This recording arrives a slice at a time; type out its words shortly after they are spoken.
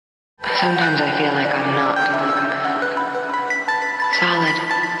Sometimes I feel like I'm not solid.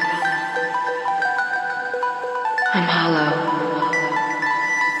 I'm hollow.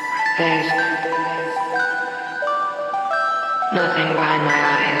 There's nothing behind my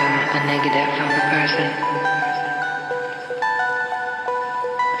eyes or a negative of a person.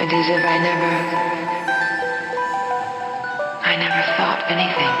 It is if I never thought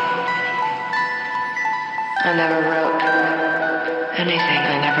anything. I never wrote anything.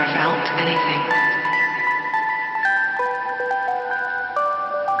 I never felt anything.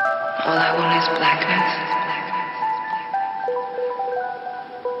 All I want is blackness.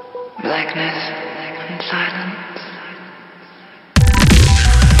 Blackness and silence.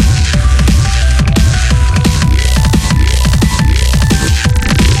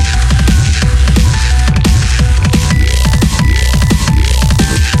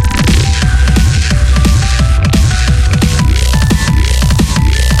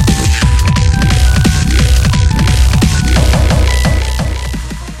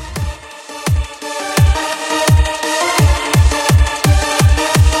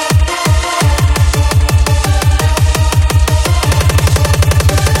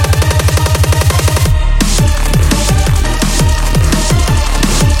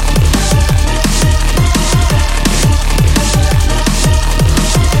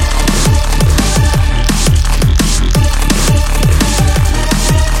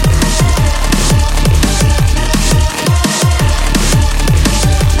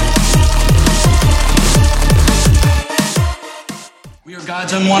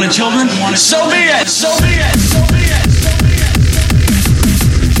 God's unwanted children. So be it. So be it. So be it.